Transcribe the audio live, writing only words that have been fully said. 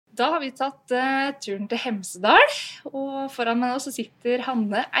Da har vi tatt turen til Hemsedal, og foran meg nå så sitter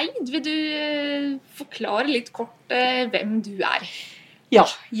Hanne Eid. Vil du forklare litt kort hvem du er? Ja,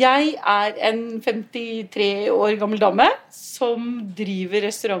 jeg er en 53 år gammel dame som driver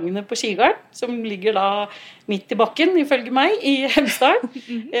restaurantene på Skigarden, som ligger da midt i bakken, ifølge meg, i Hemsedal,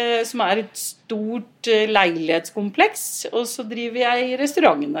 som er et stort leilighetskompleks, og så driver jeg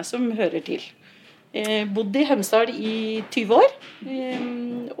restaurantene som hører til. Bodd i Hemsedal i 20 år,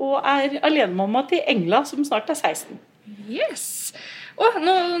 og er alenemamma til Engla, som snart er 16. Yes! Og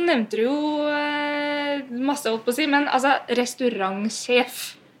nå nevnte du jo masse holdt på å si, men altså restaurantsjef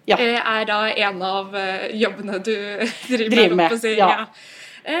er da en av jobbene du driver med, holdt på å si. Ja.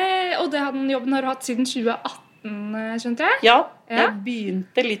 Og den jobben har du hatt siden 2018, skjønte jeg? Ja, jeg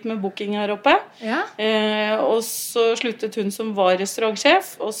begynte litt med booking her oppe, og så sluttet hun som var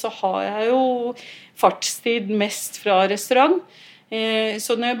restaurantsjef, og så har jeg jo fartstid mest fra restaurant.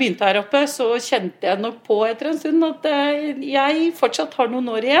 Så når jeg begynte her oppe, så kjente jeg nok på etter en stund at jeg fortsatt har noen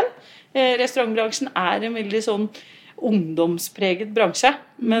år igjen. Restaurantbransjen er en veldig sånn ungdomspreget bransje,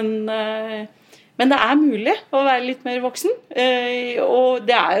 men det er mulig å være litt mer voksen, og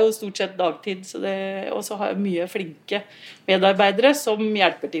det er jo stort sett dagtid, og så har jeg mye flinke medarbeidere som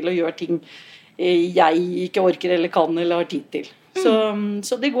hjelper til å gjøre ting jeg ikke orker eller kan eller har tid til.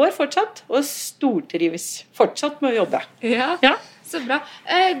 Så det går fortsatt, og stortrives fortsatt med å jobbe. Ja. Så bra.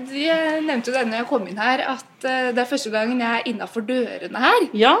 Jeg nevnte jo denne jeg kom inn her, at det er første gangen jeg er innenfor dørene her.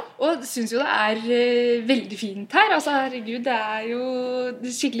 Ja. Og synes jo det er veldig fint her. Altså, herregud, det er jo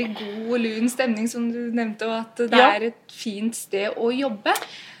skikkelig god og lun stemning, som du nevnte, og at det er et fint sted å jobbe.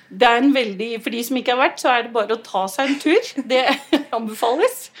 Det er for de som ikke har vært, så er det bare å ta seg en tur. Det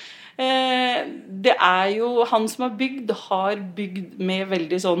anbefales. Det er jo han som har bygd med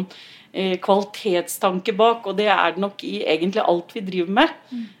veldig sånn kvalitetstanke bak, og det er det nok i egentlig alt vi driver med.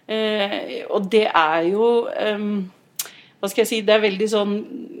 Og det er jo hva skal jeg si, det er veldig sånn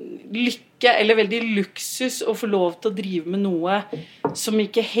lykke eller veldig luksus å få lov til å drive med noe som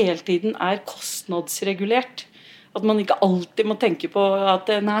ikke hele tiden er kostnadsregulert. At man ikke alltid må tenke på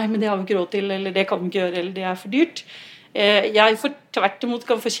at nei, men det har vi ikke råd til, eller det kan vi ikke gjøre, eller det er for dyrt. Jeg tvert imot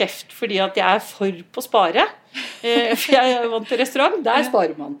kan få kjeft fordi at jeg er for på spare, for jeg er vant til restaurant, der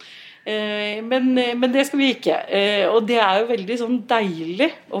sparer man. Men det skal vi ikke, og det er jo veldig sånn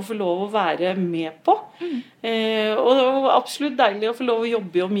deilig å få lov å være med på, og absolutt deilig å få lov å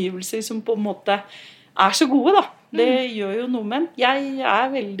jobbe i omgivelser som på en måte er så gode da. Det gjør jo noe med. Jeg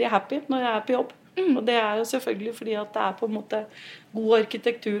er veldig happy når jeg er på jobb, og det er jo selvfølgelig fordi at det er på en måte god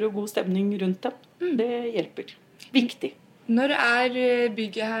arkitektur og god stemning rundt dem. Det hjelper. Viktig. Når er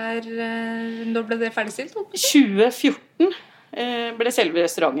bygget her, når ble det ferdigstilt? 2014 ble selve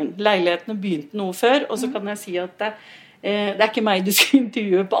restauranten. Leilighetene begynte noe før, og så kan jeg si at det er ikke meg du skal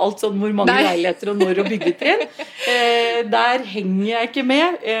intervjue på alt sånn hvor mange leiligheter og når og byggetrinn. Der henger jeg ikke med.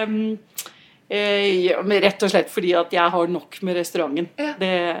 Rett og slett fordi at jeg har nok med restauranten.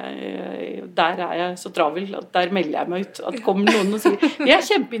 Der er jeg så travel at der melder jeg meg ut. At kommer noen og sier jeg er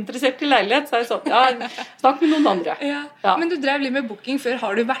kjempeinteressert i leilighet, så er jeg sånn, snakk med noen andre. Men du drev litt med booking før.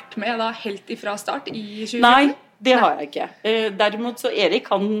 Har du vært med da helt ifra start i 2014? Nei, det har jeg ikke. Derimot så Erik,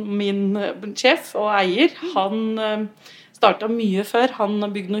 min sjef og eier, han startet mye før. Han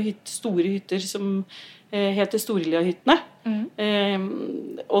har bygd noen store hytter som heter Storlia-hyttene.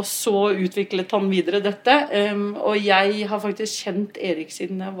 Og så utviklet han videre dette, og jeg har faktisk kjent Erik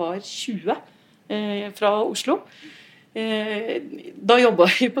siden jeg var 20 fra Oslo. Da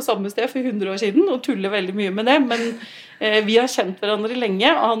jobbet vi på samme sted for 100 år siden og tullet veldig mye med det, men vi har kjent hverandre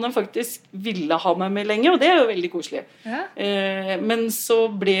lenge, og han har faktisk ville ha meg med lenge, og det er jo veldig koselig. Men så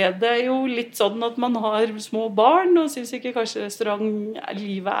ble det jo litt sånn at man har små barn og synes ikke kanskje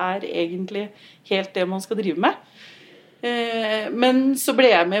restaurantlivet er egentlig helt det man skal drive med. Men så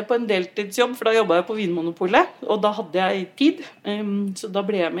ble jeg med på en deltidsjobb, for da jobbet jeg på Vinmonopolet, og da hadde jeg tid, så da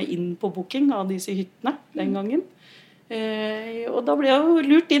ble jeg med inn på booking av disse hyttene den gangen. Og da ble jeg jo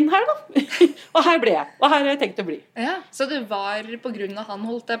lurt inn her da. Og her ble jeg, og her har jeg tenkt å bli. Så det var på grunn av han,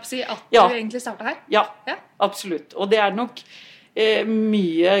 holdt jeg på å si, at du egentlig startet her? Ja, absolutt. Og det er nok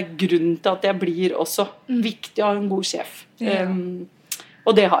mye grunn til at jeg blir også viktig å ha en god sjef.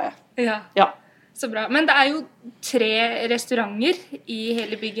 Og det har jeg. Ja. Så bra. Men det er jo 3 restauranter i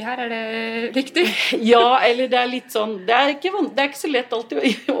hele bygget her, er det riktig? Ja, eller det er litt sånn, det er ikke så lett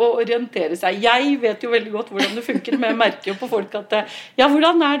alltid å orientere seg. Jeg vet jo veldig godt hvordan det funker, men jeg merker jo på folk at,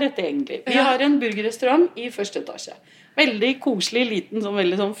 hvordan er dette egentlig? Vi har en burgerrestaurant i første etasje. Veldig koselig, liten,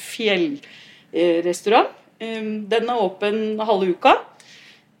 veldig sånn fjellrestaurant. Den er åpen halve uka.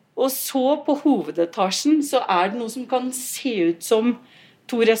 Og så på hovedetasjen så er det noe som kan se ut som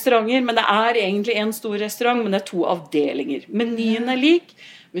 2 restauranter, men det egentlig en stor restaurant, men det 2 avdelinger. Menyen lik,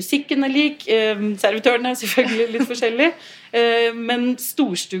 musikken lik, servitørene selvfølgelig litt forskjellig, men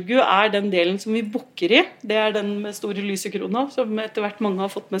storstugu den delen som vi booker i. Det den med store lysekrona, som etter hvert mange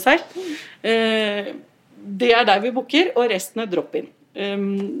har fått med seg. Det der vi booker, og resten drop-in.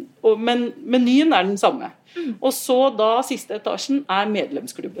 Men menyen den samme. Og så da siste etasjen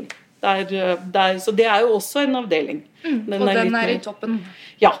medlemsklubben. Så det jo også en avdeling. Og den i toppen.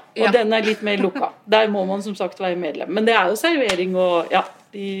 Ja, og den litt mer lukka. Der må man som sagt være medlem. Men det jo servering, og ja,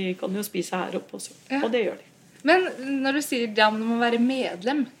 de kan jo spise her oppe også. Og det gjør de. Men når du sier at man må være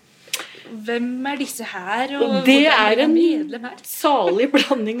medlem, hvem disse her? Og det en salig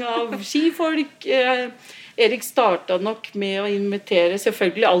blanding av skifolk. Erik startet nok med å invitere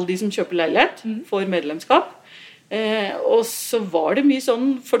selvfølgelig alle de som kjøper leilighet for medlemskap. Og så var det mye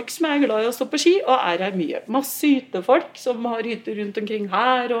sånn folk som glad i å stå på ski, og her mye. Masse hyttefolk som har hytter rundt omkring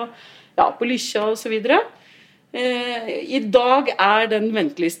her, og ja, på Lykkja og så videre. I dag den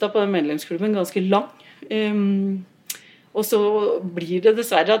ventelista på den medlemsklubben ganske lang. Og så blir det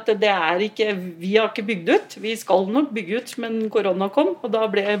dessverre at vi har ikke bygd ut. Vi skal nok bygge ut, men korona kom, og da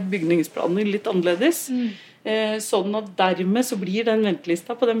ble bygningsplaner litt annerledes. Sånn at dermed så blir den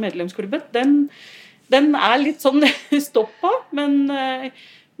ventelista på den medlemsklubben, den litt sånn stopp på, men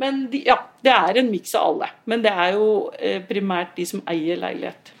ja, det en miks av alle. Men det jo primært de som eier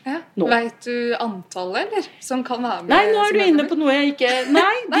leilighet. Ja. Vet du antallet, eller? Som kan være med? Nei, nå du inne på noe jeg ikke...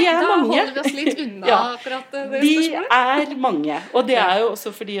 Nei, de da mange. Da holder vi oss litt unna akkurat det spørsmålet. De mange, og det jo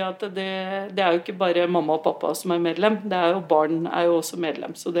også fordi at det jo ikke bare mamma og pappa som medlem, det jo barn jo også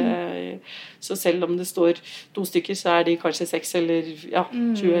medlem, så selv om det står 2 stykker, så de kanskje 6 eller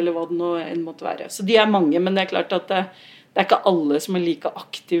 20 eller hva det nå måtte være. Så de mange, men det klart at det ikke alle som like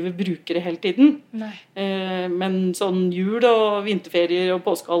aktive brukere hele tiden. Men sånn jul og vinterferier og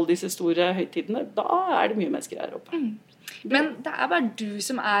påske, alle disse store høytidene, da det mye mennesker her oppe. Men det bare du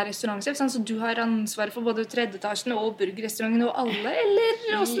som restaurantsjef, så du har ansvar for både 3. etasjen og burgerrestauranten og alle,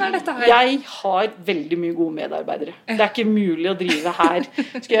 eller hvordan dette her? Jeg har veldig mye gode medarbeidere. Det ikke mulig å drive her.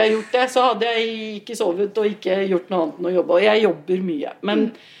 Skulle jeg gjort det, så hadde jeg ikke sovet og ikke gjort noe annet enn å jobbe. Og jeg jobber mye.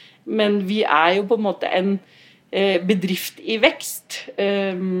 Men vi jo på en måte en bedrift i vekst,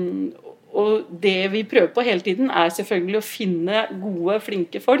 og det vi prøver på hele tiden selvfølgelig å finne gode,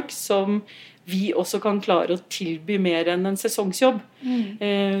 flinke folk som vi også kan klare å tilby mer enn en sesongsjobb.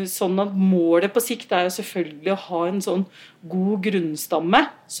 Sånn at målet på sikt jo selvfølgelig å ha en sånn god grunnstamme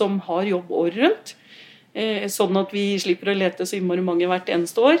som har jobb året rundt, sånn at vi slipper å lete så innmari mange hvert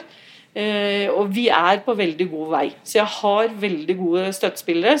eneste år. Og vi på veldig god vei. Så jeg har veldig gode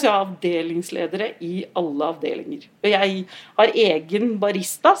støttespillere, så jeg har avdelingsledere i alle avdelinger. Og jeg har egen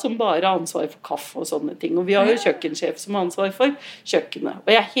barista som bare har ansvar for kaffe og sånne ting. Og vi har jo kjøkkensjef som har ansvar for kjøkkenet.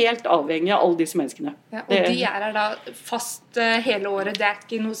 Og jeg helt avhengig av alle disse menneskene. Ja, og de her da fast hele året? Det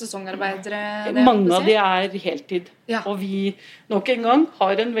ikke noen sesongarbeidere? Mange av de heltid. Ja. Og vi nok en gang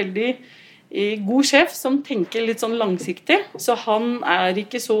har en veldig god sjef som tenker litt sånn langsiktig, så han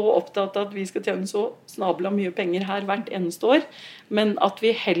ikke så opptatt av at vi skal tjene så snabla mye penger her hvert eneste år, men at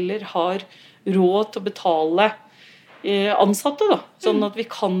vi heller har råd til å betale ansatte da, sånn at vi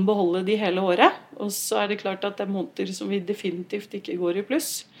kan beholde de hele året. Og så det klart at det måneder som vi definitivt ikke går i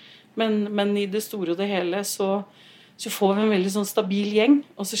pluss, men i det store og det hele så får vi en veldig sånn stabil gjeng,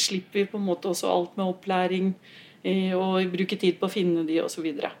 og så slipper vi på en måte også alt med opplæring og bruke tid på å finne de og så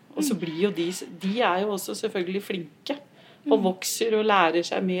videre. Og så blir jo de jo også selvfølgelig flinke og vokser og lærer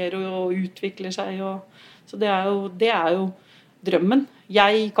seg mer og utvikler seg, så det jo drømmen.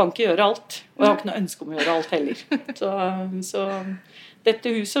 Jeg kan ikke gjøre alt, og jeg har ikke noe ønske om å gjøre alt heller. Så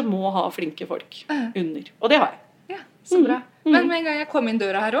dette huset må ha flinke folk under, og det har jeg. Ja, så bra. Men med en gang jeg kom inn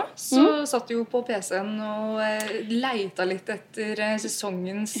døra her også, så satt du jo på PC-en og leita litt etter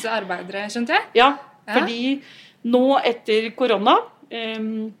sesongens arbeidere, skjønte jeg? Ja, fordi nå etter korona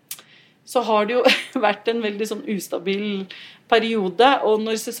så har det jo vært en veldig sånn ustabil periode, og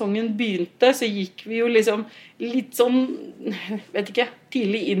når sesongen begynte så gikk vi jo liksom litt sånn, vet ikke,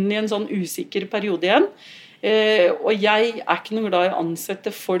 tidlig inn i en sånn usikker periode igjen, og jeg ikke noe glad i å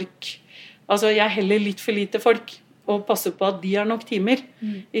ansette folk, altså jeg heller litt for lite folk og passe på at de har nok timer,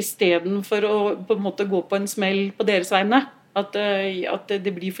 i stedet for å på en måte gå på en smell på deres vegne. At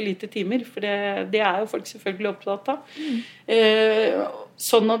det blir for lite timer, for det jo folk selvfølgelig opptatt av.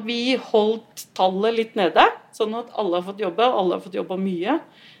 Sånn at vi holdt tallet litt nede, sånn at alle har fått jobbe, og alle har fått jobbe mye.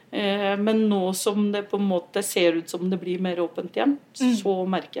 Men nå som det på en måte ser ut som det blir mer åpent igjen, så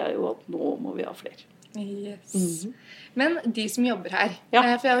merker jeg jo at nå må vi ha flere. Yes. Men de som jobber her,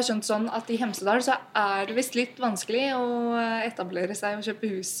 for jeg har skjønt sånn at i Hemsedal så det visst litt vanskelig å etablere seg og kjøpe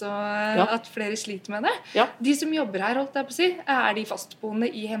hus, og at flere sliter med det. De som jobber her, holdt jeg på å si, de fastboende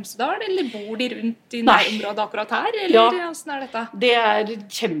i Hemsedal, eller bor de rundt i nærområdet akkurat her, eller hvordan dette? Det en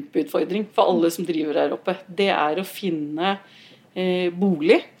kjempeutfordring for alle som driver her oppe. Det å finne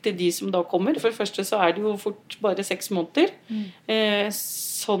bolig til de som da kommer. For det første så det jo fort bare 6 måneder.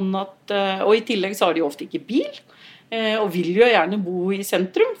 Sånn at, og i tillegg så har de ofte ikke bil, og vil jo gjerne bo i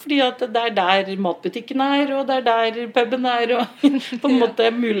sentrum, fordi at det der matbutikken og det der puben og på en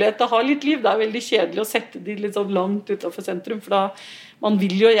måte mulighet til å ha litt liv. Det veldig kjedelig å sette de litt sånn langt utenfor sentrum, for da man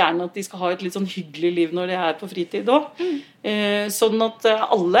vil jo gjerne at de skal ha et litt sånn hyggelig liv når de på fritid også. Sånn at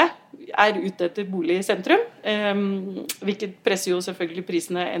alle ute etter bolig i sentrum, hvilket presser jo selvfølgelig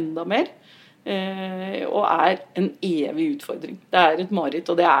prisene enda mer, og en evig utfordring. Det et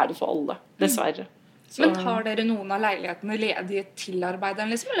mareritt, og det det for alle, dessverre. Så. Men har dere noen av leilighetene ledige til arbeideren,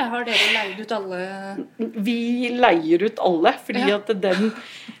 liksom, eller har dere leid ut alle? Vi leier ut alle, fordi at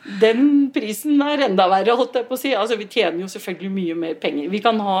den prisen enda verre, holdt jeg på å si. Altså, vi tjener jo selvfølgelig mye mer penger. Vi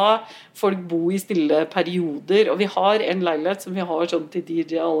kan ha folk bo i stille perioder, og vi har en leilighet som vi har sånn til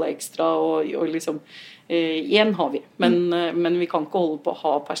de alle ekstra, og liksom, en har vi. Men vi kan ikke holde på å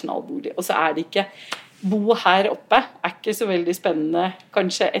ha personalbolig. Og så det ikke bo her oppe ikke så veldig spennende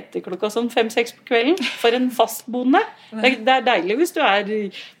kanskje etter klokka sånn 5-6 på kvelden for en fastboende. Det deilig hvis du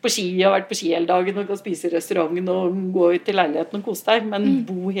på ski og har vært på ski hele dagen og kan spise i restauranten og gå ut til leiligheten og kose deg, men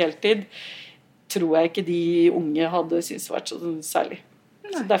bo heltid tror jeg ikke de unge hadde syntes vært så særlig.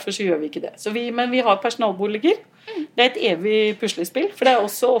 Så derfor så gjør vi ikke det. Men vi har personalboliger. Det et evig puslespill, for det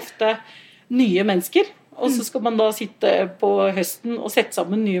også ofte nye mennesker. Og så skal man da sitte på høsten og sette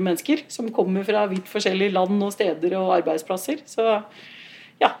sammen nye mennesker som kommer fra vidt forskjellige land og steder og arbeidsplasser. Så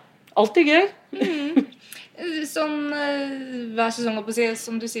ja, alt gøy. Sånn hver sesong,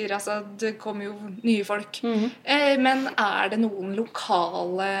 som du sier, altså, det kommer jo nye folk. Men det noen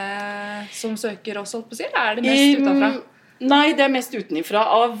lokale som søker også, holdt på å si, eller det mest utenfra? Nei, det mest utenifra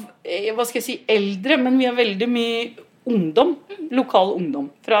av, hva skal jeg si, eldre, men vi har veldig mye ungdom, lokal ungdom,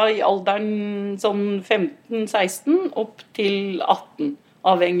 fra i alderen sånn 15-16 opp til 18,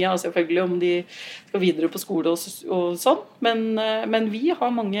 avhengig av selvfølgelig om de skal videre på skole og sånn, men vi har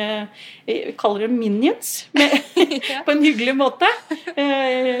mange, jeg kaller det minions, på en hyggelig måte,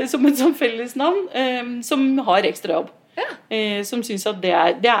 som et sånn felles navn, som har ekstra jobb. Som synes at det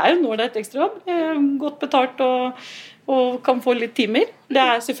jo når det et ekstra jobb, godt betalt og kan få litt timer.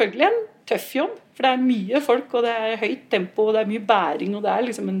 Det selvfølgelig en tøff jobb, for det mye folk, og det høyt tempo, og det mye bæring, og det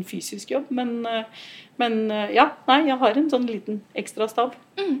liksom en fysisk jobb, men ja, nei, jeg har en sånn liten ekstra stab,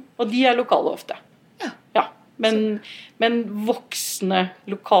 og de lokale ofte. Ja, men voksne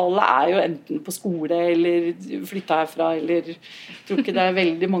lokale jo enten på skole, eller flyttet herfra, eller jeg tror ikke det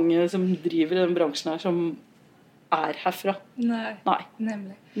veldig mange som driver i den bransjen her, som herfra. Nei,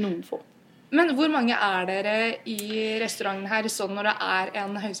 nemlig. Noen få. Men hvor mange dere i restauranten her, sånn når det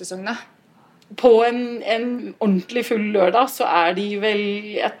en høysesong da? På en ordentlig full lørdag så de vel,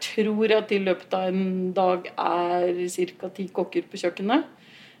 jeg tror at i løpet av en dag cirka 10 kokker på kjøkkenet.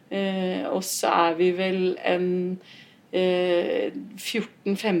 Og så vi vel en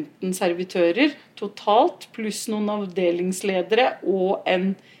 14-15 servitører totalt, pluss noen avdelingsledere og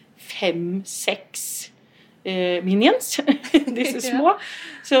en 5-6 minions, disse små.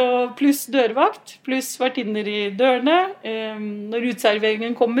 Så pluss dørvakt, pluss vertinner i dørene. Når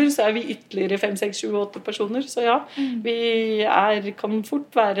utserveringen kommer, så vi ytterligere 5, 6, 7, 8 personer. Så ja, vi kan fort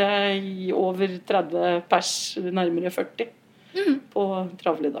være i over 30 pers, nærmere 40 på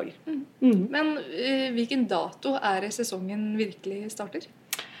travle dager. Men hvilken dato det sesongen virkelig starter?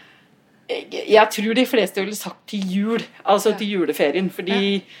 Jeg tror de fleste ville sagt til jul, altså til juleferien,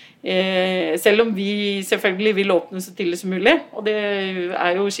 fordi selv om vi selvfølgelig vil åpne så tidlig som mulig, og det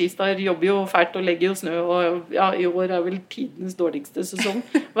jo Skistar jobber jo fælt og legger jo snø, og ja, i år vel tidenes dårligste sesong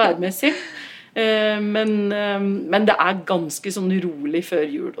værmessig, men det ganske sånn rolig før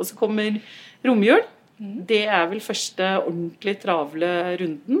jul, og så kommer romjul. Det vel første ordentlig travle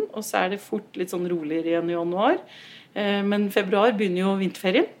runden, og så det fort litt sånn roligere igjen i januar, men februar begynner jo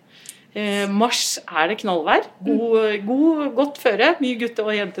vinterferien. Mars det knallvær, godt føre, mye gutte-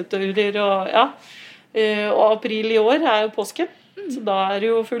 og jenteturer, og april i år jo påsken, så da det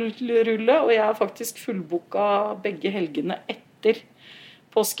jo full rulle, og jeg faktisk fullboka begge helgene etter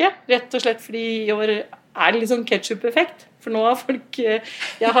påske, rett og slett fordi i år det litt sånn ketchup-effekt, for nå har folk,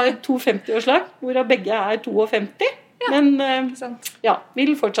 jeg har 2 50-årslag, hvorav begge 52, men ja,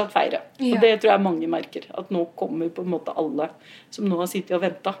 vil fortsatt feire, og det tror jeg mange merker, at nå kommer på en måte alle som nå har sittet og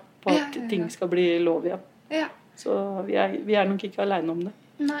ventet på at ting skal bli lov igjen. Ja. Så vi er nok ikke alene om det.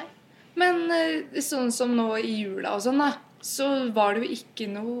 Nei. Men sånn som nå i jula og sånn da, så var det jo ikke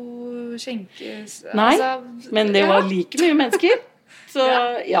noe skjenkes... Nei, men det var like mye mennesker. Så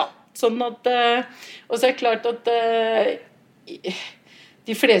ja, sånn at... Og så er det klart at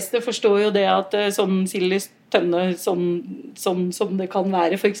de fleste forstår jo det at sånn sild i tønne sånn som det kan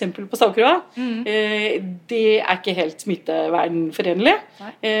være for eksempel på Stavkroa, det er ikke helt smittevernforenlig.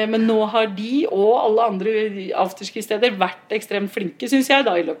 Men nå har de og alle andre afterski-steder vært ekstremt flinke, synes jeg,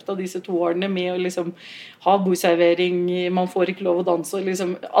 da, i løpet av disse 2 årene med å liksom ha bordservering, man får ikke lov å danse, og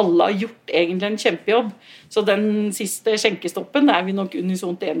liksom alle har gjort egentlig en kjempejobb. Så den siste skjenkestoppen er vi nok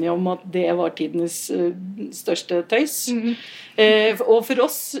unisont enige om at det var tidenes største tøys. Og for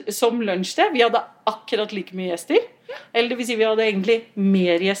oss som lunsjsted, vi hadde akkurat like mye gjester. Eller det vil si vi hadde egentlig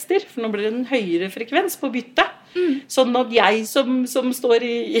mer gjester, for nå ble det en høyere frekvens på byttet. Sånn at jeg som står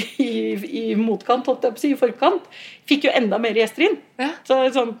i motkant, holdt jeg på å si, i forkant, fikk jo enda mer gjester inn. Så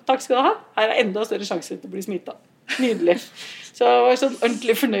sånn, takk skal du ha. Her er enda større sjanse til å bli smittet. Nydelig. Så jeg var sånn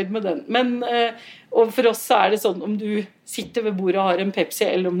ordentlig fornøyd med den. Men, og for oss så er det sånn, om du sitter ved bordet og har en Pepsi,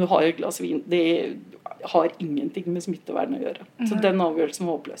 eller om du har et glass vin, det har ingenting med smittevern å gjøre. Så den avgjørelsen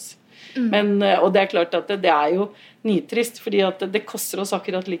var håpløs. Men, og det er klart at det er jo nitrist, fordi at det koster oss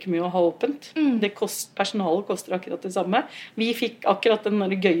akkurat like mye å ha åpent. Personalet koster akkurat det samme. Vi fikk akkurat den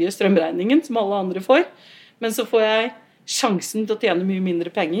der gøye strømregningen som alle andre får, men så får jeg sjansen til å tjene mye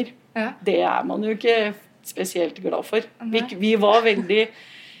mindre penger. Det er man jo ikke spesielt glad for. Vi var veldig...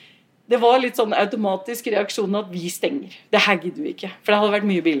 Det var litt sånn automatisk reaksjon at vi stenger. Det her gidder vi ikke, for det hadde vært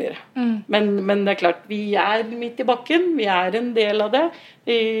mye billigere. Men det er klart, vi er midt i bakken, vi er en del av det.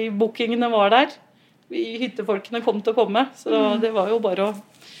 Bookingene var der, hyttefolkene kom til å komme, så det var jo bare å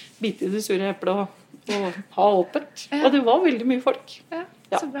bite i det sure eplet og ha åpent. Og det var veldig mye folk.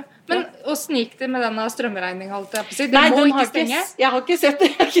 Så bra. Men hvordan gikk det med denne strømregningen, holdt jeg på å si? Nei, må ikke stenge? Jeg har ikke sett det.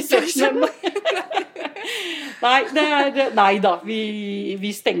 Jeg har ikke sett det. Nei da,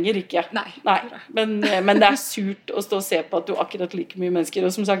 vi stenger ikke. Nei. Men det er surt å stå og se på at du akkurat like mye mennesker.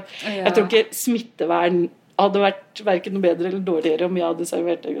 Og som sagt, jeg tror ikke smittevern hadde vært hverken noe bedre eller dårligere om jeg hadde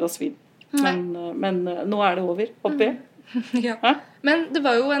servert et glass vin. Men nå er det over, håper jeg. Men det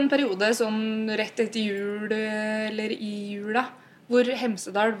var jo en periode sånn rett etter jul, eller i jula, hvor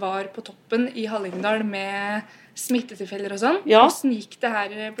Hemsedal var på toppen i Hallingdal med smittetilfeller og sånn. Hvordan gikk det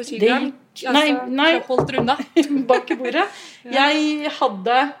her på Sydland? Nei. Holdt du unna? Bak i bordet. Jeg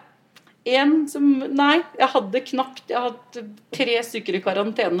hadde jeg hadde knapt. Jeg har hatt 3 stykker i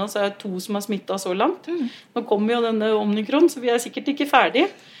karantene, og så er det 2 som har smittet så langt. Nå kommer jo denne Omikron, så vi er sikkert ikke ferdig.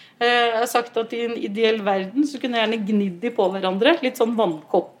 Jeg har sagt at i en ideell verden så kunne jeg gjerne gnidd de på hverandre, litt sånn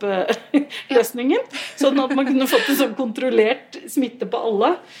vannkoppløsningen, sånn at man kunne fått en sånn kontrollert smitte på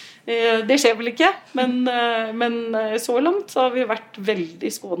alle. Det skjer vel ikke, men så langt så har vi vært veldig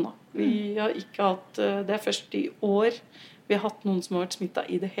skånet. Vi har ikke hatt, det er først i år vi har hatt noen som har vært smittet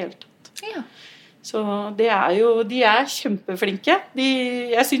i det hele tatt. Så det er jo, de er kjempeflinke.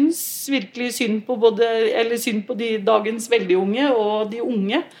 Jeg synes virkelig synd på de dagens veldig unge og de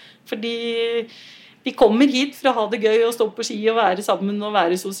unge, fordi de kommer hit for å ha det gøy og stå på ski og være sammen og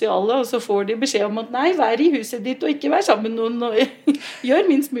være sosiale, og så får de beskjed om at nei, vær i huset ditt og ikke vær sammen med noen og gjør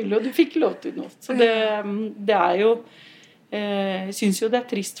minst mulig, og du fikk lov til noe. Så det er jo, jeg synes jo det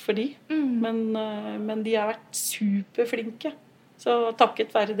er trist for de, men de har vært superflinke. Så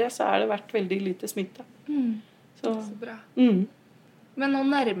takket være det så er det vært veldig lite smitte. Så bra. Men nå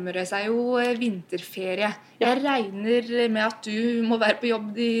nærmer det seg jo vinterferie. Jeg regner med at du må være på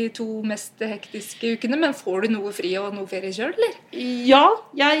jobb de 2 mest hektiske ukene, men får du noe fri og noe ferie selv, eller? Ja,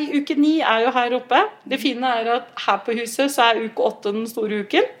 uke 9 er jo her oppe. Det fine er at her på huset så er uke 8 den store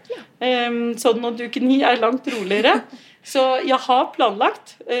uken. Sånn at uke 9 er langt roligere. Så jeg har planlagt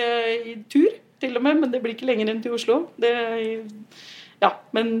tur til og med, men det blir ikke lenger enn til Oslo.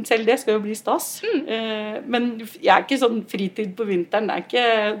 Men selv det skal jo bli stas. Men jeg er ikke sånn fritid på vinteren.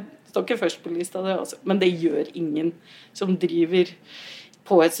 Står ikke først på lista det også. Men det gjør ingen som driver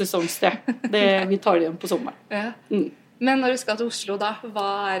på et sesongsted. Vi tar det igjen på sommeren. Men når du skal til Oslo da, hva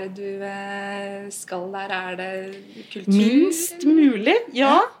er det du skal der? Er det kultur? Minst mulig,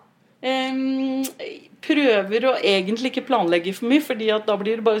 ja. Prøver å egentlig ikke planlegge for mye, fordi at da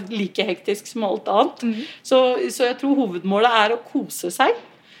blir det bare like hektisk som alt annet. Så jeg tror hovedmålet er å kose seg.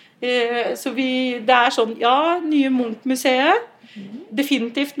 Så det er sånn, nye Munch-museet,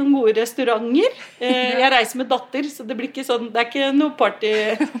 definitivt noen gode restauranter. Jeg reiser med datter, så det blir ikke sånn, det er ikke noe party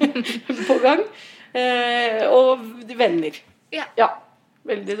på gang. Og venner.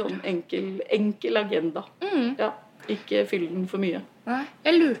 Veldig sånn enkel agenda. Ikke fylle den for mye. Nei.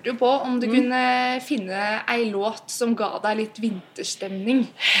 Jeg lurte jo på om du kunne finne ei låt som ga deg litt vinterstemning.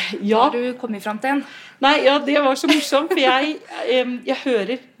 Har du kommet frem til en? Nei, ja, det var så morsomt, for jeg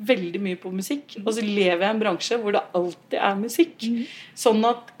hører veldig mye på musikk, og så lever jeg i en bransje hvor det alltid musikk. Sånn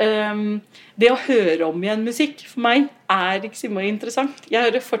at det å høre om igjen musikk for meg ikke så mye interessant. Jeg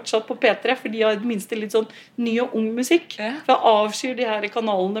hører fortsatt på P3, for de har det minste litt sånn ny og ung musikk. For jeg avskyr de her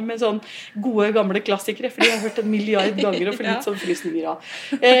kanalene med sånn gode, gamle klassikere, for de har hørt 1 milliard ganger og får litt sånn frysninger av.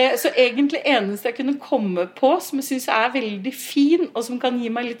 Så egentlig eneste jeg kunne komme på, som jeg synes veldig fin, og som kan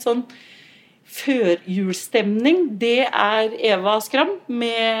gi meg litt sånn førjulsstemning, det Eva Skram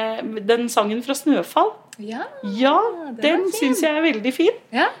med den sangen fra Snøfall. Ja, den synes jeg veldig fin.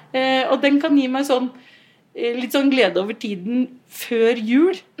 Og den kan gi meg sånn litt sånn glede over tiden før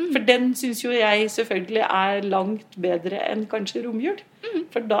jul, for den synes jo jeg selvfølgelig langt bedre enn kanskje romjul,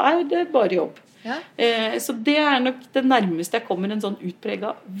 for da det bare jobb. Så det nok det nærmeste jeg kommer en sånn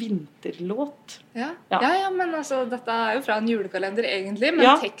utpreget vinterlåt. Men altså, dette jo fra en julekalender egentlig,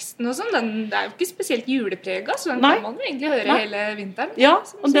 men teksten og sånn, det jo ikke spesielt julepreget, så den kan man jo egentlig høre hele vinteren. Ja,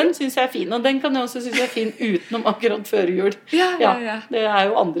 og den synes jeg fin, og den kan jeg også synes fin utenom akkurat før jul. Det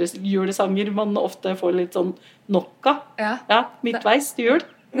jo andre julesanger man ofte får litt sånn nok av. Midtveis til jul.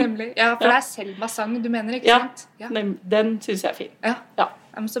 Nemlig, for det Selmas sang du mener, ikke sant? Den synes jeg fin.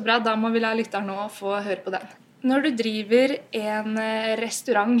 Så bra, da må vi la lytteren nå få høre på den. Når du driver en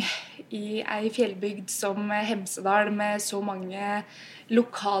restaurant i ei fjellbygd som Hemsedal med så mange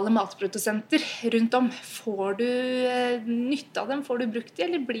lokale matprodusenter rundt om, får du nytte av dem? Får du brukt dem,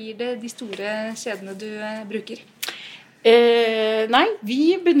 eller blir det de store kjedene du bruker? Nei,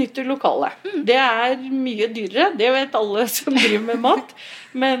 vi benytter lokale. Det mye dyrere, det vet alle som driver med mat,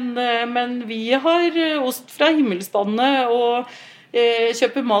 men vi har ost fra himmelspannet og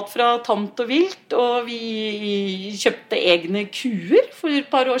kjøper mat fra tamt og vilt, og vi kjøpte egne kuer for et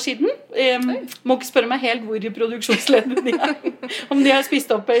par år siden. Må ikke spørre meg helt hvor i produksjonsleddet de om de har spist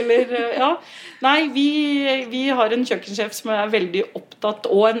opp eller Nei, vi har en kjøkkensjef som veldig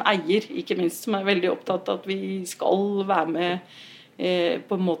opptatt, og en eier ikke minst, som veldig opptatt av at vi skal være med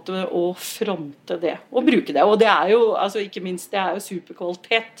på en måte å fronte det og bruke det, og det jo altså ikke minst, det jo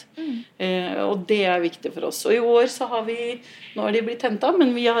superkvalitet og det viktig for oss, og i år så har vi, nå har de blitt hentet,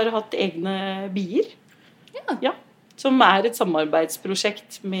 men vi har hatt egne bier som et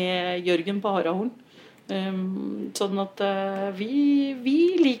samarbeidsprosjekt med Jørgen på Harahorn, sånn at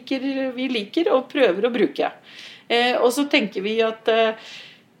vi liker og prøver å bruke og så tenker vi at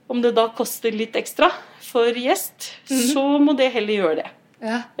om det da koster litt ekstra for gjest, så må det heller gjøre det.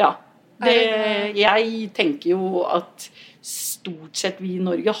 Jeg tenker jo at stort sett vi i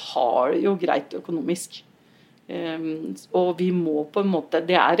Norge har jo greit økonomisk. Og vi må på en måte,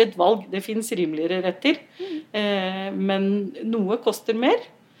 det et valg, det finnes rimeligere retter, men noe koster mer,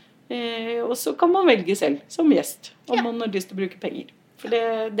 og så kan man velge selv som gjest, om man har lyst til å bruke penger. For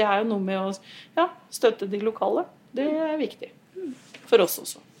det jo noe med å støtte de lokale, det viktig. For oss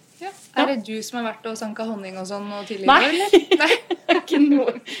også. Det du som har vært og sanket honning og sånn og tidligere, eller? Nei, ikke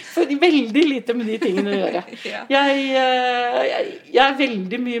noe. For veldig lite med de tingene å gjøre. Jeg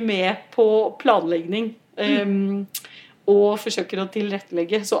veldig mye med på planlegging og forsøker å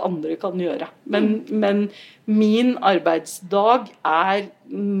tilrettelegge så andre kan gjøre. Men min arbeidsdag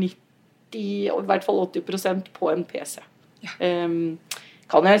 90, i hvert fall 80% på en PC.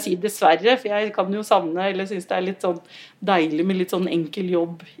 Kan jeg si dessverre, for jeg kan jo savne, eller synes det litt sånn deilig med litt sånn enkel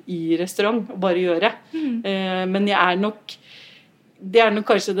jobb i restaurant, å bare gjøre. Men det nok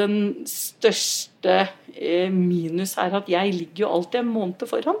kanskje den største minus at jeg ligger jo alltid en måned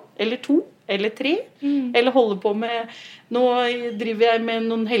foran, eller 2, eller 3, eller holder på med, nå driver jeg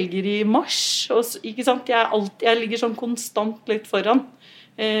med noen helger i mars, og, ikke sant, jeg ligger sånn konstant litt foran.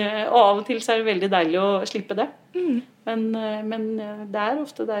 Og av og til så det veldig deilig å slippe det. Men det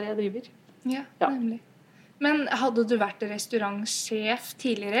ofte der jeg driver. Ja, nemlig. Men hadde du vært restaurantsjef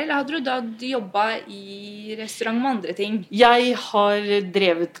tidligere, eller hadde du da jobbet i restaurant med andre ting? Jeg har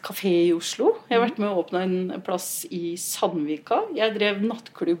drevet kafé i Oslo. Jeg har vært med å åpne en plass i Sandvika. Jeg drev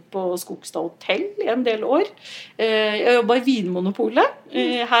nattklubb på Skogstad Hotel i en del år. Jeg jobbet i Vinmonopolet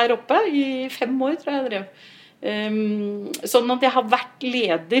her oppe i 5 år, tror jeg drev. Sånn at jeg har vært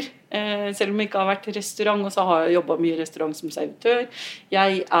leder, selv om jeg ikke har vært restaurant, og så har jeg jobbet mye i restaurant som servitør.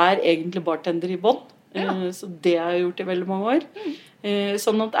 Jeg egentlig bartender i bånn, så det har jeg gjort i veldig mange år.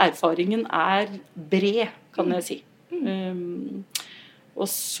 Sånn at erfaringen bred, kan jeg si. Og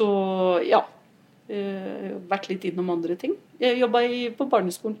så, vært litt innom andre ting. Jeg jobbet på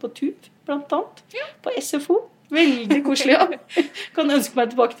barneskolen på TUV, blant annet, på SFO. Veldig koselig jobb. Kan ønske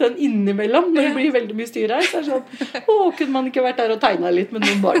meg tilbake til den innimellom når det blir veldig mye styr her. Så sånn, kunne man ikke vært der og tegnet litt med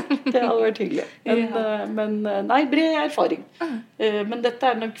noen barn? Det hadde vært hyggelig. Men nei, bred erfaring. Men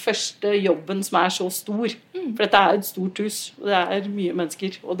dette nok første jobben som så stor. For dette et stort hus, og det mye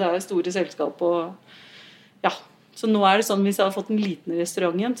mennesker, og det store selskap. Og ja, så nå det sånn, hvis jeg hadde fått en liten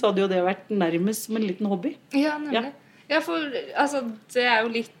restaurant igjen, så hadde jo det vært nærmest som en liten hobby. Ja, nemlig. Ja, for altså, det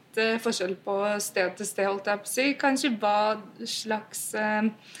jo litt forskjell på sted til sted, holdt jeg på å si. Kanskje hva slags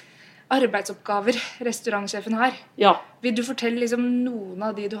arbeidsoppgaver restaurantsjefen har. Ja. Vil du fortelle liksom noen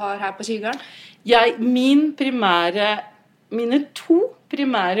av de du har her på Kigarden? Mine 2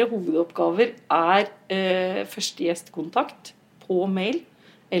 primære hovedoppgaver første gjestkontakt på mail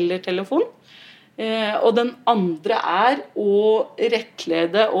eller telefon. Og den andre å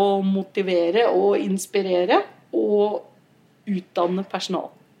rettlede og motivere og inspirere og utdanne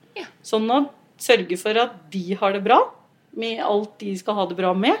personal. Ja. Sånn at sørge for at de har det bra med alt de skal ha det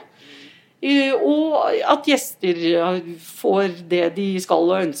bra med, og at gjester får det de skal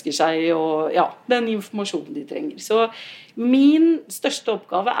og ønsker seg, og ja, den informasjonen de trenger. Så min største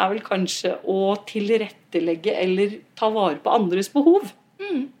oppgave vel kanskje å tilrettelegge eller ta vare på andres behov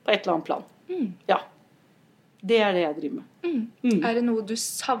på et eller annet plan. Ja, det det jeg driver med. Det noe du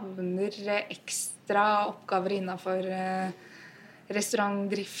savner ekstra oppgaver innenfor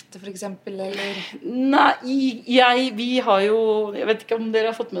restaurantdrift for eksempel, eller? Nei, vi har jo, jeg vet ikke om dere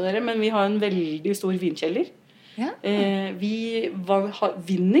har fått med dere, men vi har en veldig stor vinkjeller. Ja. Vi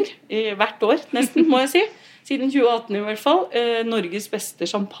vinner hvert år, nesten, må jeg si. Siden 2018 i hvert fall. Norges beste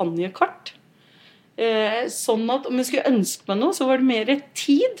champagnekart. Sånn at om jeg skulle ønske meg noe, så var det mer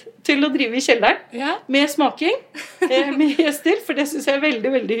tid til å drive i kjelleren med smaking, med gjester, for det synes jeg veldig,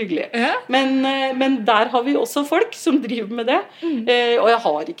 veldig hyggelig. Ja. Men der har vi også folk som driver med det, og jeg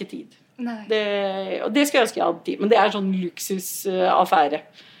har ikke tid. Og det skal jeg ønske jeg hadde tid, men det sånn luksusaffære.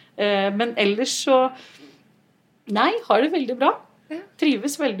 Men ellers så, har det veldig bra.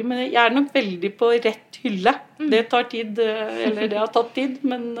 Trives veldig med det. Jeg nok veldig på rett hylle. Det tar tid, eller det har tatt tid,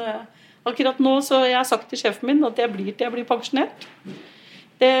 men akkurat nå så jeg har sagt til sjefen min at jeg blir til jeg blir pensjonert.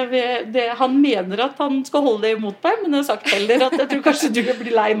 Han mener at han skal holde det imot meg, men jeg har sagt heller at jeg tror kanskje du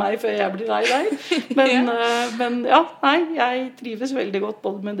blir lei meg før jeg blir lei deg. Men jeg trives veldig godt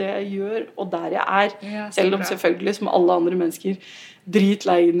både med det jeg gjør og der jeg selv om selvfølgelig som alle andre mennesker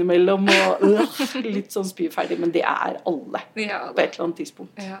dritlei innimellom og litt sånn spyferdig, men det alle på et eller annet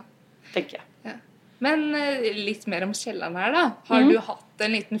tidspunkt, tenker jeg. Men litt mer om kjelleren her da. Har du hatt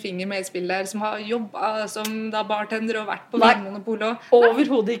en liten finger med i spill der som har jobbet som da bartender og vært på Vinmonopolet?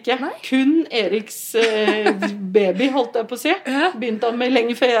 Overhodet ikke. Nei? Kun Eriks baby, holdt jeg på å si. Begynte han med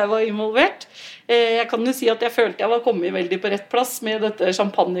lenge før jeg var involvert. Jeg kan jo si at jeg følte jeg var kommet veldig på rett plass med dette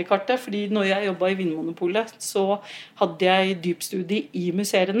champagnekartet, fordi når jeg jobbet i Vinmonopolet, så hadde jeg dypstudie i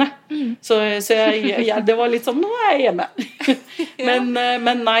museerne. Så det var litt sånn, nå jeg hjemme.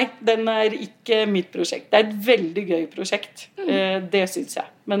 Men nei, den ikke mitt prosjekt. Det et veldig gøy prosjekt, det synes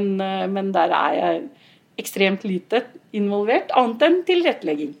jeg. Men der jeg ekstremt lite involvert, annet enn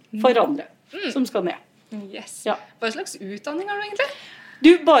tilrettelegging for andre som skal ned. Yes. Hva slags utdanning har du egentlig? Du,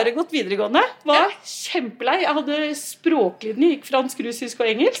 bare gått videregående, var kjempelei. Jeg hadde språklinje, gikk fransk, russisk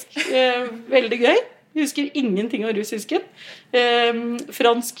og engelsk. Veldig gøy. Jeg husker ingenting av russisken.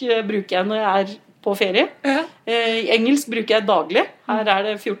 Fransk bruker jeg når jeg på ferie. Engelsk bruker jeg daglig. Her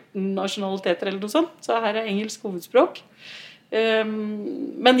det 14 nasjonaliteter eller noe sånt, så her engelsk hovedspråk.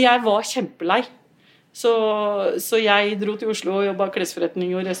 Men jeg var kjempelei. Så jeg dro til Oslo og jobbet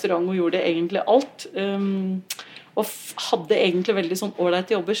klesforretning og restaurant og gjorde egentlig alt. Og hadde egentlig veldig sånn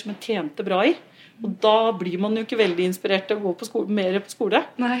ålreite jobber som jeg tjente bra i. Og da blir man jo ikke veldig inspirert til å gå på skole, mer på skole.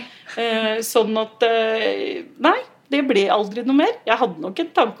 Nei. Sånn at, nei, det ble aldri noe mer. Jeg hadde nok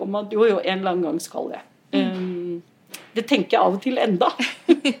en tanke om at jo, en eller annen gang skal jeg. Det tenker jeg av og til enda.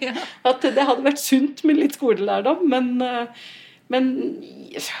 At det hadde vært sunt med litt skolelærdom, men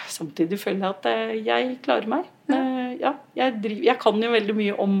samtidig føler jeg at jeg klarer meg. Jeg kan jo veldig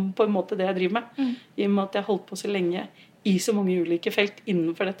mye om på en måte det jeg driver med, i og med at jeg holdt på så lenge i så mange ulike felt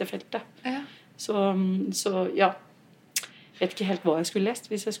innenfor dette feltet. Så jeg vet ikke helt hva jeg skulle lest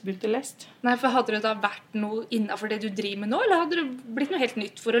hvis jeg skulle begynt å lest. Nei, for hadde det da vært noe innenfor det du driver med nå, eller hadde det blitt noe helt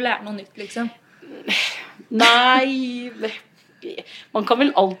nytt for å lære noe nytt, liksom? Nei, man kan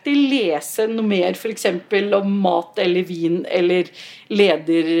vel alltid lese noe mer, for eksempel om mat eller vin eller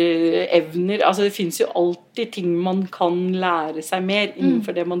lederevner. Altså det finnes jo alltid ting man kan lære seg mer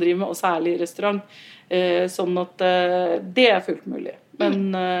innenfor det man driver med, og særlig i restaurant. Sånn at det fullt mulig.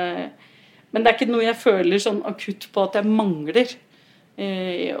 Men det ikke noe jeg føler sånn akutt på at jeg mangler.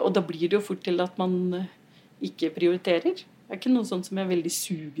 Og da blir det jo fort til at man ikke prioriterer. Det ikke noe sånt som jeg veldig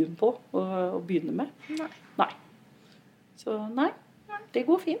sugen på å begynne med. Nei. Så nei, det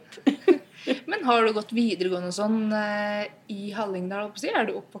går fint. Men har du gått videregående sånn i Hallingdal? Er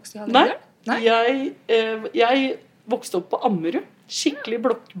du oppvokst i Hallingdal? Nei. Jeg vokste opp på Ammerud. Skikkelig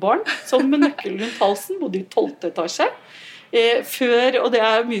blokkbarn. Sånn med nøkkel rundt halsen. Bodde i 12. etasje. Og det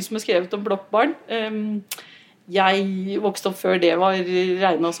mye som skrevet om blokkbarn. Jeg vokste opp før det var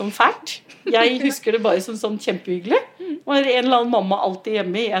regnet som fælt. Jeg husker det bare som sånn kjempehyggelig. Det var en eller annen mamma alltid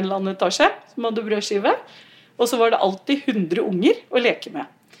hjemme i en eller annen etasje som hadde brødskive. Og så var det alltid 100 unger å leke med.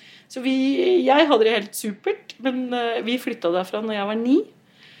 Så jeg hadde det helt supert, men vi flyttet derfra når jeg var 9.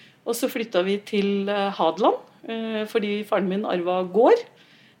 Og så flyttet vi til Hadeland, fordi faren min arvet gård,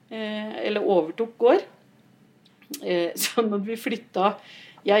 eller overtok gård. Så når vi flyttet,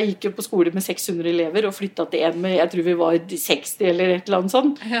 jeg gikk jo på skole med 600 elever og flyttet til en med, jeg tror vi var 60 eller et eller annet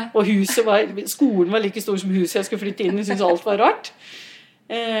sånt. Ja. Og skolen var like stor som huset jeg skulle flytte inn, jeg synes alt var rart.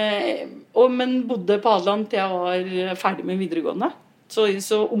 Men bodde på Hadeland til jeg var ferdig med videregående.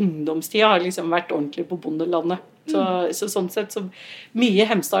 Så ungdomstida har liksom vært ordentlig på bondelandet. Så sånn sett, så mye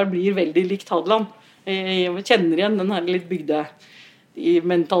Hemsedal blir veldig likt Hadeland. Jeg kjenner igjen den her litt bygde i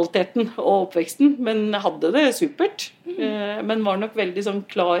mentaliteten og oppveksten, men hadde det supert. Men var nok veldig sånn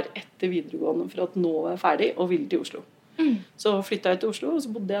klar etter videregående for at nå var jeg ferdig og ville til Oslo. Så flyttet jeg til Oslo, og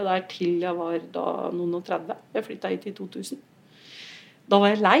så bodde jeg der til jeg var da noen og 30. Jeg flyttet hit i 2000. Da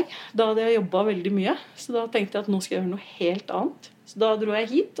var jeg lei. Da hadde jeg jobbet veldig mye, så da tenkte jeg at nå skal jeg gjøre noe helt annet. Så da dro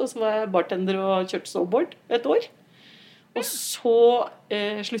jeg hit, og så var jeg bartender og kjørte snowboard et år. Og så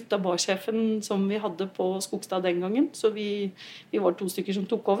sluttet barsjefen som vi hadde på Skogstad den gangen, så vi var 2 stykker som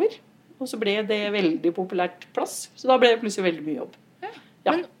tok over. Og så ble det veldig populært plass, så da ble det plutselig veldig mye jobb. Ja.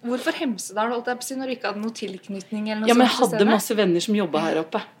 Men hvorfor Hemsedal, holdt jeg på å si, når du ikke hadde noe tilknytning? Eller noe men jeg hadde masse venner som jobbet her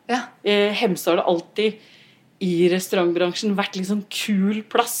oppe. Ja. Hemsedal har alltid i restaurantbransjen vært litt sånn kul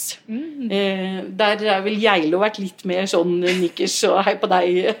plass. Der vel Geilo vært litt mer sånn nikkers og hei på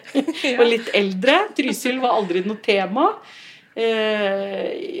deg, og litt eldre. Trysil var aldri noe tema.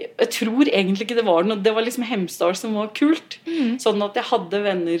 Jeg tror egentlig ikke det var noe. Det var liksom Hemsedal som var kult. Sånn at jeg hadde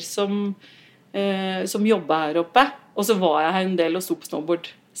venner som jobbet her oppe, og så var jeg her en del og sto på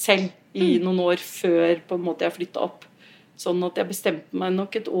snowboard selv i noen år før på en måte jeg flyttet opp. Sånn at jeg bestemte meg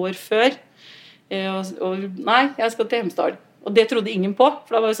nok et år før. Nei, jeg skal til Hemsedal. Og det trodde ingen på,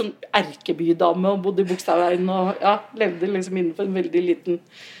 for da var jeg sånn erkebydame og bodde i Bogstadveien og levde liksom innenfor en veldig liten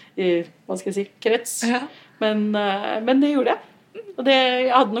krets. Ja. Men det gjorde jeg. Og jeg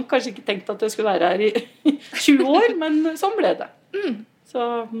hadde nok kanskje ikke tenkt at jeg skulle være her i 20 år, men sånn ble det.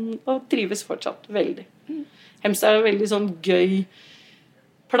 Og trives fortsatt veldig. Hemsedal veldig sånn gøy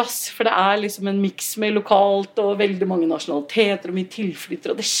plass, for det liksom en mix med lokalt og veldig mange nasjonaliteter og mye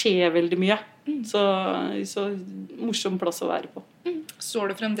tilflyttere, og det skjer veldig mye. Så morsom plass å være på. Står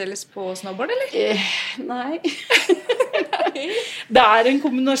du fremdeles på snowboard, eller? Nei. Det en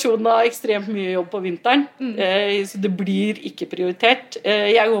kombinasjon av ekstremt mye jobb på vinteren, så det blir ikke prioritert.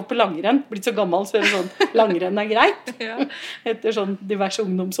 Jeg går på langrenn, blitt så gammel, så sånn, langrenn greit. Etter sånn diverse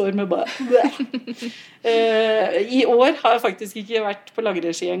ungdomsår med bare I år har jeg faktisk ikke vært på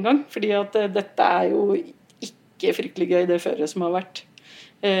langrennsski en gang, fordi at dette jo ikke fryktelig gøy, det føret som har vært.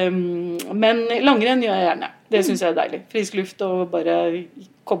 Men langrenn gjør jeg gjerne. Det synes jeg deilig. Frisk luft og bare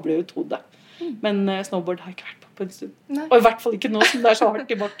koble ut hodet. Men snowboard har jeg ikke vært på en stund. Nei. Og i hvert fall ikke nå som det så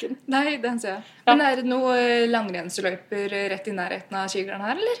hardt i bakken. Nei, den ser jeg. Men det noen langrennsløyper rett i nærheten av Kigleren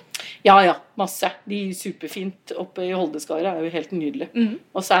her, eller? Ja, masse. De superfint oppe i Holdeskaret jo helt nydelig.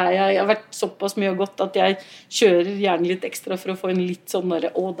 Og så jeg har vært såpass mye og godt at jeg kjører gjerne litt ekstra for å få en litt sånn der,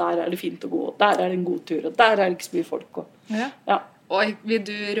 der det fint å gå, og der det en god tur, og der det ikke så mye folk. Ja. Oi, vil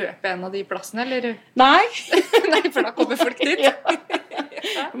du røpe en av de plassene, eller? Nei. Nei, for da kommer folk dit.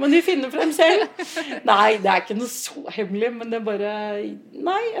 Må de finne frem selv. Nei, det ikke noe så hemmelig, men det bare...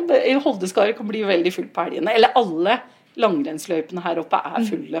 Nei, Holdeskaret kan bli veldig fullt på helgene. Eller alle langrennsløypene her oppe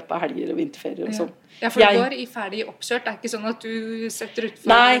fulle på helger og vinterferier og sånn. Ja, for det går i ferdig oppkjørt. Det ikke sånn at du setter ut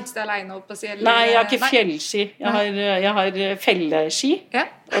for mens det alene opp og sier... Nei, jeg har ikke fjellski. Jeg har felleski. Ja.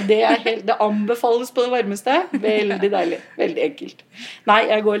 Og det anbefales på det varmeste. Veldig deilig. Veldig enkelt. Nei,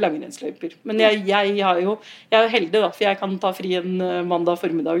 jeg går langrennsløyper. Men jeg er heldig da, for jeg kan ta fri en mandag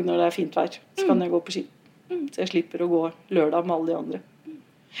formiddag når det fint vær. Så kan jeg gå på ski. Så jeg slipper å gå lørdag med alle de andre.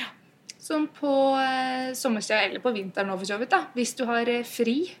 Sånn på sommerstid eller på vinteren nå for så vidt da. Hvis du har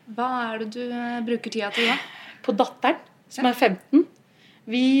fri, hva det du bruker tida til da? På datteren, som 15.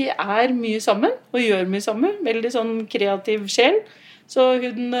 Vi mye sammen og gjør mye sammen. Veldig sånn kreativ sjel. Så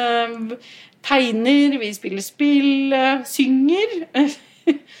hun tegner, vi spiller spill, synger.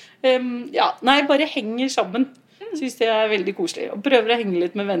 Ja, nei, bare henger sammen. Synes det veldig koselig. Og prøver å henge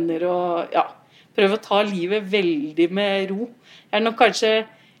litt med venner og ja, prøver å ta livet veldig med ro. Jeg nok kanskje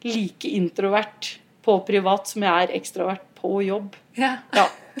like introvert på privat som jeg ekstrovert på jobb. Ja,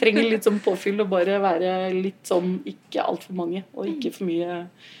 trenger litt sånn påfyll og bare være litt sånn, ikke alt for mange, og ikke for mye,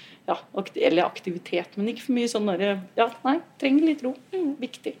 ja, eller aktivitet, men ikke for mye sånn der, ja, nei, trenger litt ro.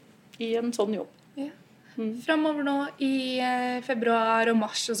 Viktig i en sånn jobb. Fremover nå i februar og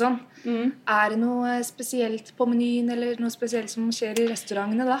mars og sånn, det noe spesielt på menyen, eller noe spesielt som skjer i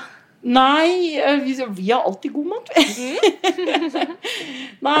restaurantene da? Nei, vi har alltid god mat.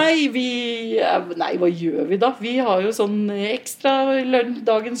 Nei, hva gjør vi da? Vi har jo sånn ekstra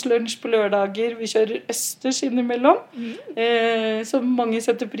dagens lunsj på lørdager. Vi kjører østers innimellom, som mange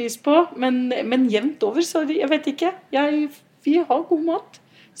setter pris på. Men jevnt over, så jeg vet ikke. Vi har god mat.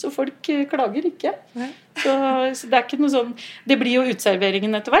 Så folk klager ikke. Så det ikke noe sånn. Det blir jo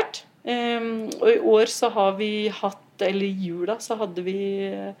utserveringen etter hvert. Og i år så har vi hatt, eller i jula så hadde vi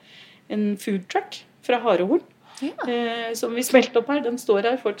en food truck fra Harehorn. Som vi smelte opp her. Den står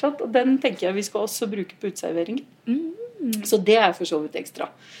her fortsatt. Og den tenker jeg vi skal også bruke på utserveringen. Så det for så vidt ekstra.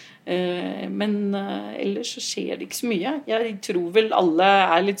 Men ellers så skjer det ikke så mye. Jeg tror vel alle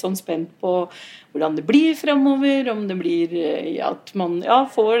litt sånn spent på hvordan det blir fremover, om det blir at man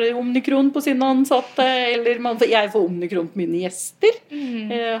får omnikron på sine ansatte, eller jeg får omnikron på mine gjester.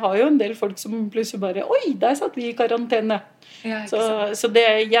 Jeg har jo en del folk som plutselig bare, oi, der satt vi i karantene. Så det,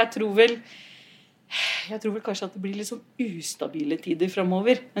 jeg tror vel kanskje at det blir litt sånn ustabile tider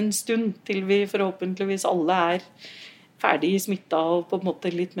fremover. En stund til vi forhåpentligvis alle ferdig smittet og på en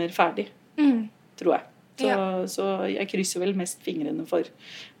måte litt mer ferdig, tror jeg. Så jeg krysser vel mest fingrene for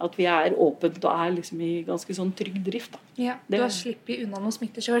at vi åpent og liksom i ganske sånn trygg drift. Da. Ja, du har slippet unna noe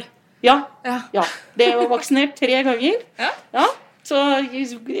smitte selv. Ja. Det var vaksinert 3 ganger. Ja. Så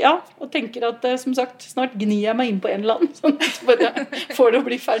og tenker at som sagt, snart gnir jeg meg inn på en eller annen, sånn at bare får det å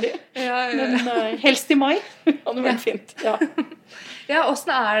bli ferdig. Men helst i mai, hadde vært fint. Ja,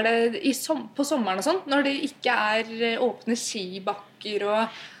 hvordan det på sommeren og sånn, når det ikke åpne skibakker og...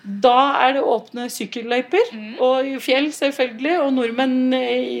 Da det åpne sykkelløyper, og fjell selvfølgelig, og nordmenn,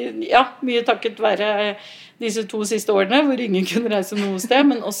 mye takket være disse 2 siste årene, hvor ingen kunne reise noe sted,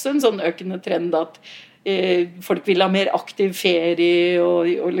 men også en sånn økende trend at folk vil ha mer aktiv ferie,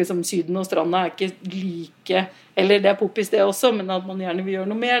 og liksom Syden og stranda ikke like, eller det poppis det også, men at man gjerne vil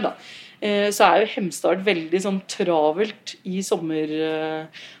gjøre noe mer da. Så jo Hemsedal veldig sånn travelt i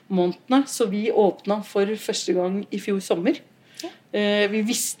sommermånedene, så vi åpnet for første gang i fjor sommer. Vi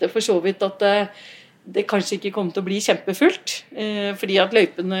visste for så vidt at det kanskje ikke kom til å bli kjempefullt, fordi at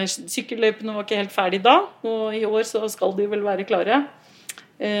sykkelløypene var ikke helt ferdig da, og i år så skal de vel være klare.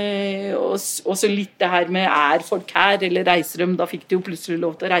 Og så litt det her med folk her, eller reiser de, da fikk de jo plutselig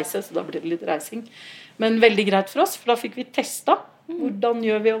lov til å reise, så da ble det litt reising. Men veldig greit for oss, for da fikk vi testet. Hvordan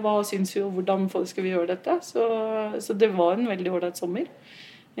gjør vi, og hva synes vi, og hvordan skal vi gjøre dette? Så det var en veldig ålreit sommer.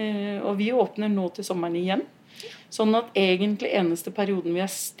 Og vi åpner nå til sommeren igjen. Sånn at egentlig eneste perioden vi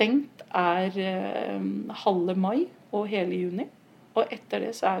har stengt halve mai og hele juni. Og etter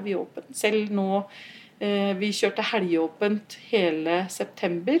det så vi åpent. Selv nå, vi kjørte helgeåpent hele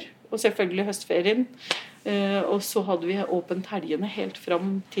september, og selvfølgelig høstferien. Og så hadde vi åpent helgene helt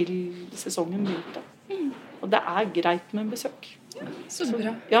fram til sesongen begynte. Og det greit med besøk. Så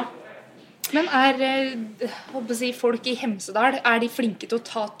bra. Ja. Men folk i Hemsedal, de flinke til å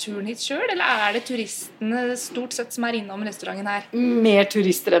ta turen hit selv, eller det turistene stort sett som innom restauranten her? Mer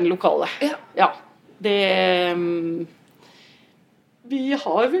turister enn lokale. Ja. Vi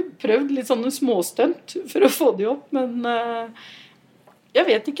har vel prøvd litt sånne småstønt for å få de opp, men jeg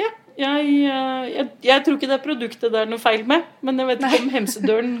vet ikke. Jeg tror ikke det produktet det noe feil med, men jeg vet ikke om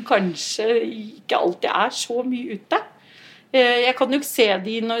Hemsedølen kanskje ikke alltid så mye ute. Jeg kan jo ikke se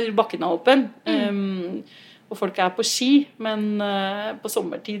de når bakken åpen, og folk på ski, men på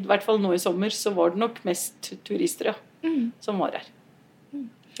sommertid, i hvert fall nå i sommer, så var det nok mest turister som var her.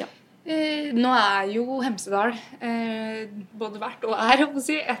 Nå jo Hemsedal både vært og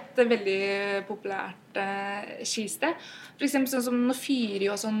et veldig populært skisted. For eksempel sånn som når Fyri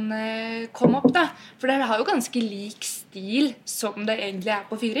og sånn kom opp da, for dere har jo ganske lik stil som det egentlig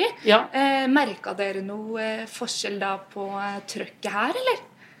på Fyri. Merket dere noe forskjell da på trøkket her, eller?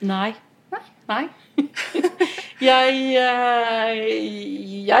 Nei.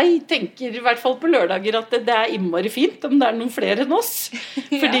 Jeg tenker i hvert fall på lørdager at det innmari fint om det noen flere enn oss.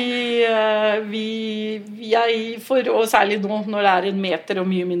 Fordi og særlig nå når det en meter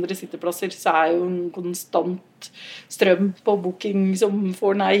og mye mindre sitteplasser, så jo en konstant strøm på booking som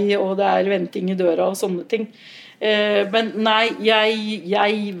får nei, og det venting i døra og sånne ting. Men nei,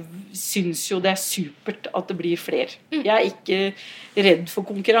 jeg synes jo det supert at det blir flere. Jeg ikke redd for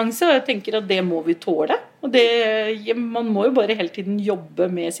konkurranse, og jeg tenker at det må vi tåle. Og man må jo bare hele tiden jobbe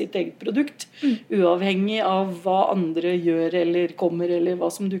med sitt eget produkt, uavhengig av hva andre gjør eller kommer, eller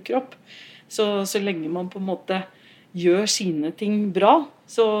hva som dukker opp. Så lenge man på en måte gjør sine ting bra,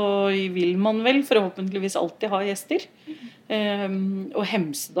 så vil man vel forhåpentligvis alltid ha gjester. Og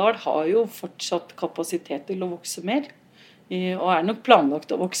Hemsedal har jo fortsatt kapasitet til å vokse mer, og nok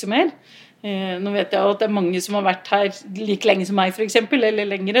planlagt å vokse mer. Nå vet jeg at det mange som har vært her like lenge som meg for eksempel,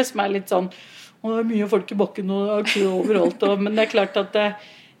 eller lengre, som litt sånn, det mye folk i bakken og det kø overalt, men det klart at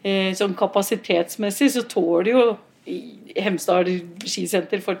sånn kapasitetsmessig så tåler jo Hemsedal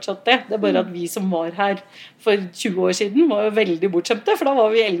skisenter fortsatt det. Det bare at vi som var her for 20 år siden var jo veldig bortskjemte, for da var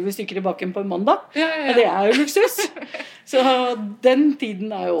vi 11 stykker i bakken på en mandag. Og det jo luksus. Så den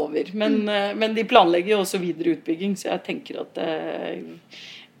tiden jo over. Men de planlegger jo også videre utbygging, så jeg tenker at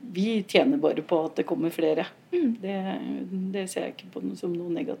vi tjener bare på at det kommer flere. Det ser jeg ikke på som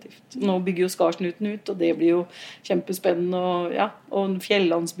noe negativt. Nå bygger jo Skarsnuten ut, og det blir jo kjempespennende. Og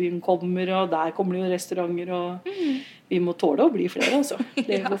Fjellandsbyen kommer, og der kommer det jo restauranter, og vi må tåle å bli flere, altså.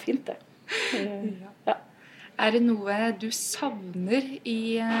 Det går fint, det. Ja. Det noe du savner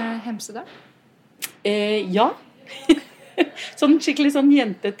i Hemsedal? Ja. Skikkelig sånn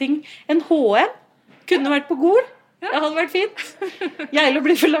jenteting. En H&M kunne vært på Gol. Det hadde vært fint. Geilo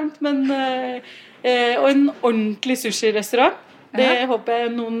blir for langt, men og en ordentlig sushi-restaurant. Det håper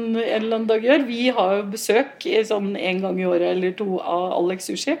jeg noen en eller annen dag gjør. Vi har jo besøk sånn en gang i året eller to av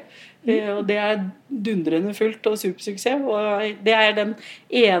Alex Sushi. Og det dundrende fullt og supersuksess. Og det den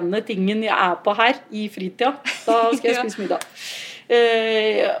ene tingen jeg på her i fritida. Da skal jeg spise middag.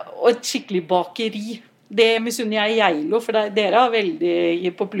 Og et skikkelig bakeri. Det misunner jeg Geilo, for dere har veldig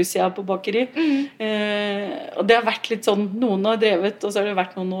på plussida på bakeri. Og det har vært litt sånn, noen har drevet, og så har det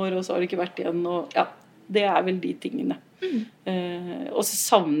vært noen år, og så har det ikke vært igjen. Og ja, det vel de tingene. Og så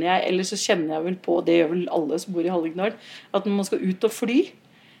savner jeg, eller så kjenner jeg vel på, det gjør vel alle som bor i Hallingdal, at når man skal ut og fly,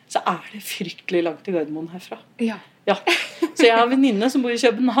 så det fryktelig langt til Gardermoen herfra. Ja. Så jeg har en venninne som bor i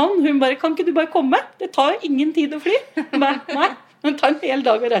København, hun bare, kan ikke du bare komme? Det tar ingen tid å fly. Hun bare, nei, det tar en hel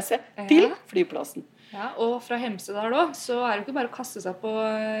dag å reise til flyplassen. Ja, og fra Hemsedal også, så det jo ikke bare å kaste seg på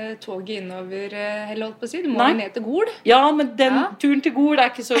toget innover, heller holdt på å si. Du må jo ned til Gol. Ja, men turen til Gol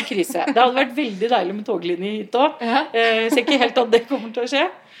ikke så krise. Det hadde vært veldig deilig med toglinje hit også. Jeg ser ikke helt at det kommer til å skje.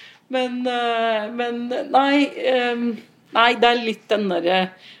 Men nei, det litt den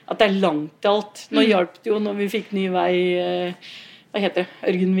der, at det langt til alt. Nå hjalp det jo når vi fikk ny vei, hva heter det,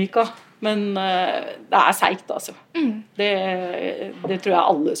 Ørgenvika. Men det seigt, altså. Det tror jeg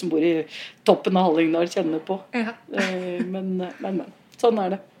alle som bor i toppen av Hallingdal kjenner på. Men sånn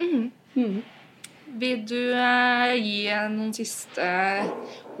det. Vil du gi noen siste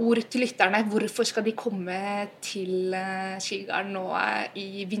ord til lytterne? Hvorfor skal de komme til Kigarden nå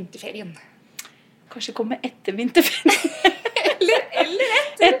i vinterferien? Kanskje komme etter vinterferien. Eller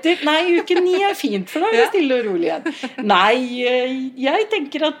etter? Nei, uke 9 fint, for da det stille og rolig igjen. Nei, jeg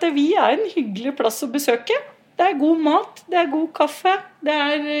tenker at vi en hyggelig plass å besøke. Det god mat, det god kaffe, det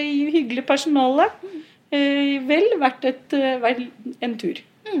hyggelig personale. Vel verdt en tur.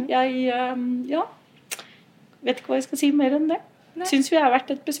 Jeg vet ikke hva jeg skal si mer enn det. Synes vi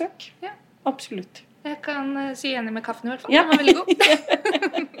verdt et besøk. Absolutt. Jeg kan si enig med kaffen i hvert fall. Den var veldig god.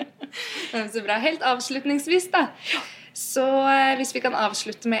 Så bra. Helt avslutningsvis da. Så hvis vi kan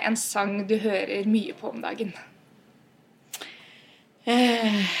avslutte med en sang du hører mye på om dagen.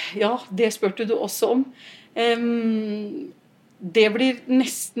 Ja, det spurte du også om. Det blir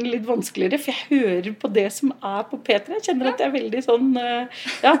nesten litt vanskeligere, for jeg hører på det som på P3. Jeg kjenner at jeg veldig sånn,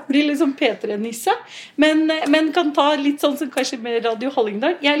 blir litt sånn P3-nisse. Men kan ta litt sånn som kanskje med Radio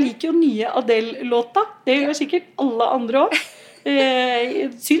Hallingdal. Jeg liker jo nye Adele-låta. Det gjør sikkert alle andre også. Jeg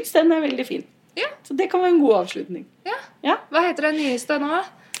synes den veldig fin. Så det kan være en god avslutning. Hva heter den nyeste nå?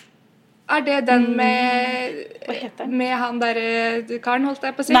 Det den med han der karen, holdt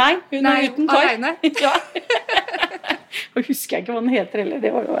jeg på å si? Nei, hun uten kar. Alene. Og husker jeg ikke hva den heter heller.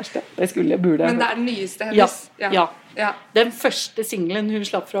 Det var det verste. Men det den nyeste hennes? Ja. Den første singlen hun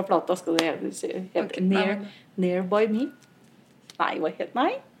slapp fra plata skal det hete Near by Me. Nei, hva heter den?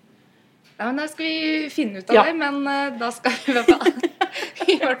 Nei. Ja, men da skal vi finne ut av det, men da skal vi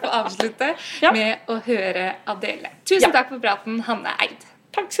i hvert fall avslutte med å høre Adele. Tusen takk for praten, Hanne Eid.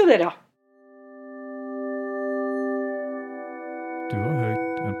 Takk skal dere ha. Du har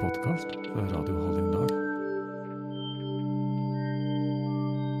hørt en podcast fra Radio Hallingdal.